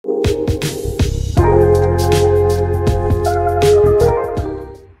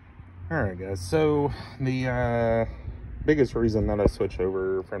guys, so the biggest reason that I switch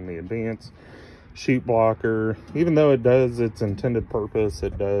over from the advanced chute blocker, even though it does its intended purpose,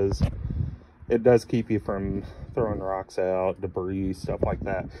 it does keep you from throwing rocks out, debris, stuff like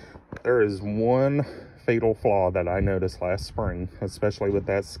that. There is one fatal flaw that I noticed last spring, especially with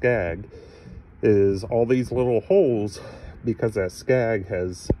that scag, is all these little holes, because that scag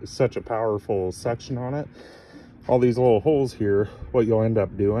has such a powerful suction on it. All these little holes here, what you'll end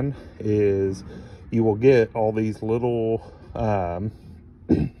up doing is you will get all these little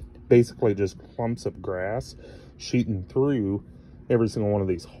basically just clumps of grass shooting through every single one of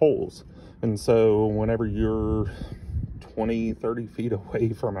these holes. And so whenever you're 20-30 feet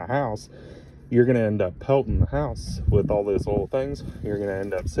away from a house, you're going to end up pelting the house with all those little things. You're going to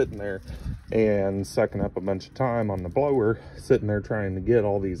end up sitting there and sucking up a bunch of time on the blower, sitting there trying to get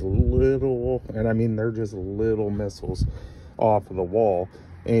all these little, and I mean, they're just little missiles off of the wall.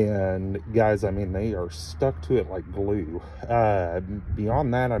 And guys, I mean, they are stuck to it like glue.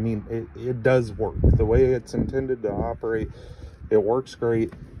 Beyond that, I mean, it does work. The way it's intended to operate, it works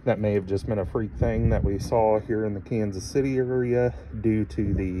great. That may have just been a freak thing that we saw here in the Kansas City area due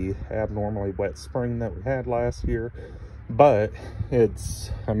to the abnormally wet spring that we had last year. But it's,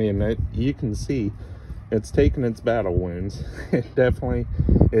 I mean, you can see it's taken its battle wounds. It definitely,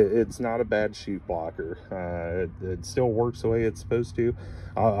 it's not a bad chute blocker. It still works the way it's supposed to.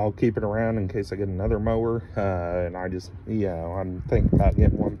 I'll keep it around in case I get another mower. And I just, I'm thinking about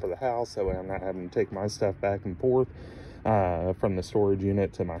getting one for the house, so I'm not having to take my stuff back and forth from the storage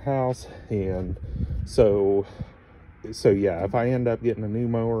unit to my house. And so yeah, if I end up getting a new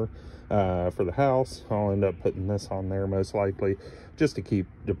mower for the house, I'll end up putting this on there most likely, just to keep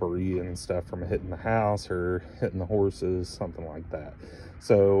debris and stuff from hitting the house or hitting the horses, something like that.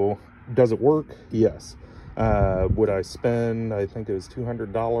 So does it work? Yes. Would I spend, I think it was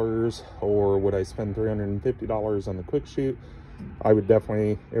 $200, or would I spend $350 on the Quickchute? I would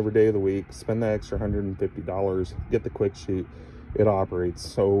definitely, every day of the week, spend the extra $150, get the Quickchute. It operates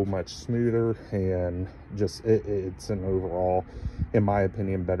so much smoother, and just it's an overall, in my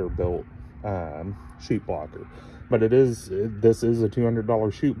opinion, better built chute blocker. But this is a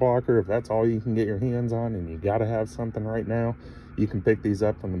 $200 chute blocker. If that's all you can get your hands on and you got to have something right now, you can pick these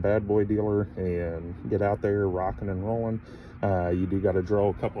up from the bad boy dealer and get out there rocking and rolling. You do got to drill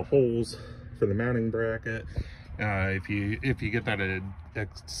a couple holes for the mounting bracket. If you get that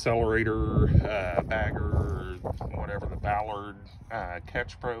accelerator bagger, or whatever the Ballard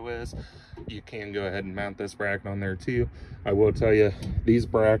Catch Pro is, you can go ahead and mount this bracket on there too. I will tell you, these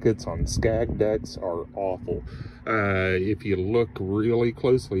brackets on scag decks are awful. If you look really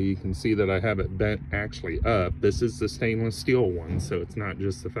closely, you can see that I have it bent actually up. This is the stainless steel one, so it's not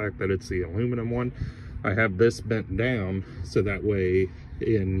just the fact that it's the aluminum one. I have this bent down so that way,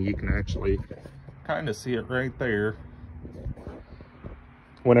 and you can actually kind of see it right there.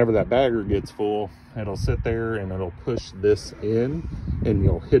 Whenever that bagger gets full, it'll sit there and it'll push this in, and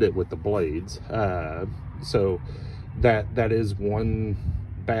you'll hit it with the blades. So that is one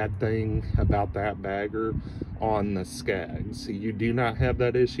bad thing about that bagger on the scags. You do not have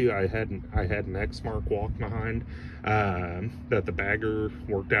that issue. I had an Exmark walk behind that the bagger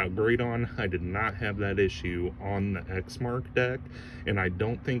worked out great on. I did not have that issue on the Exmark deck, and I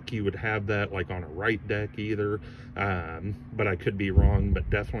don't think you would have that like on a right deck either. But I could be wrong. But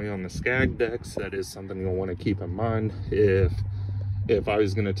definitely on the scag decks, that is something you'll want to keep in mind. If I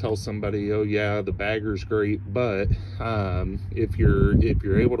was going to tell somebody, oh yeah, the bagger's great, but if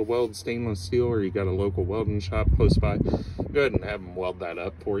you're able to weld stainless steel, or you got a local welding shop close by, go ahead and have them weld that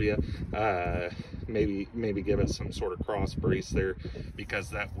up for you. Maybe give it some sort of cross brace there,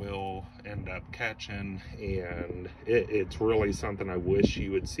 because that will end up catching, and it's really something I wish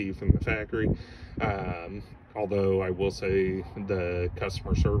you would see from the factory. Although I will say the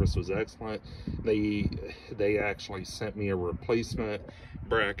customer service was excellent. They actually sent me a replacement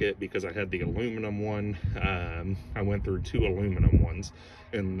bracket because I had the aluminum one. I went through 2 aluminum ones,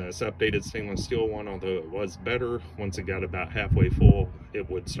 and this updated stainless steel one, although it was better, once it got about halfway full, it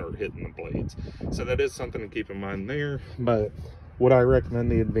would start hitting the blades. So that is something to keep in mind there. But would I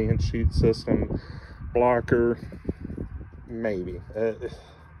recommend the advanced chute system blocker? Maybe.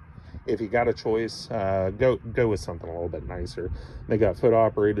 If you got a choice, go with something a little bit nicer. They got foot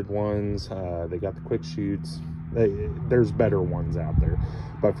operated ones, they got the Quickchutes. There's better ones out there,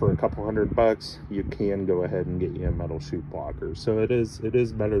 but for a couple $100, you can go ahead and get you a metal chute blocker. So it is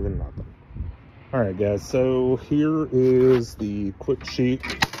better than nothing. All right, guys, so here is the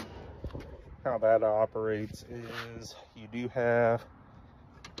Quickchute. How that operates is you do have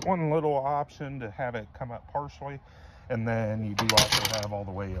one little option to have it come up partially, and then you do also have all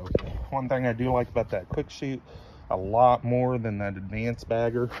the way open. One thing I do like about that Quickchute a lot more than that advanced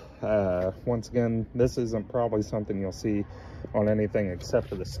bagger, once again, this isn't probably something you'll see on anything except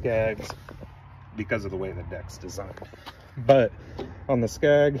for the scags because of the way the deck's designed. But on the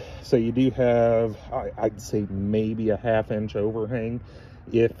scag, so you do have, I'd say maybe a 1/2 inch overhang,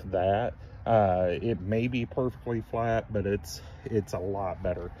 if that. It may be perfectly flat, but it's a lot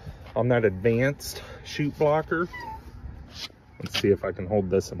better. On that advanced chute blocker, let's see if I can hold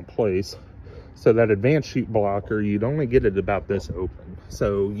this in place. So that advanced chute blocker, you'd only get it about this open.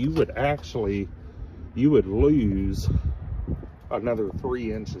 So you would lose another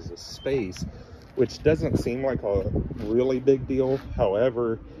 3 inches of space, which doesn't seem like a really big deal.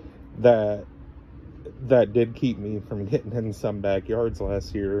 However, that did keep me from getting in some backyards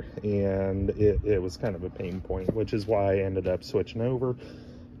last year, and it was kind of a pain point, which is why I ended up switching over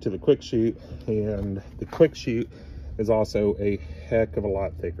to the Quickchute. And the Quickchute is also a heck of a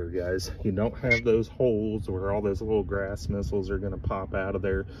lot thicker, guys. You don't have those holes where all those little grass missiles are going to pop out of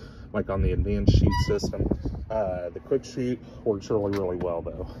there like on the advanced chute system. The Quickchute works really well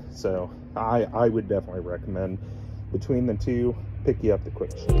though, so I would definitely recommend, between the two, pick you up the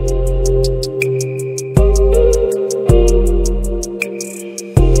Quickchute.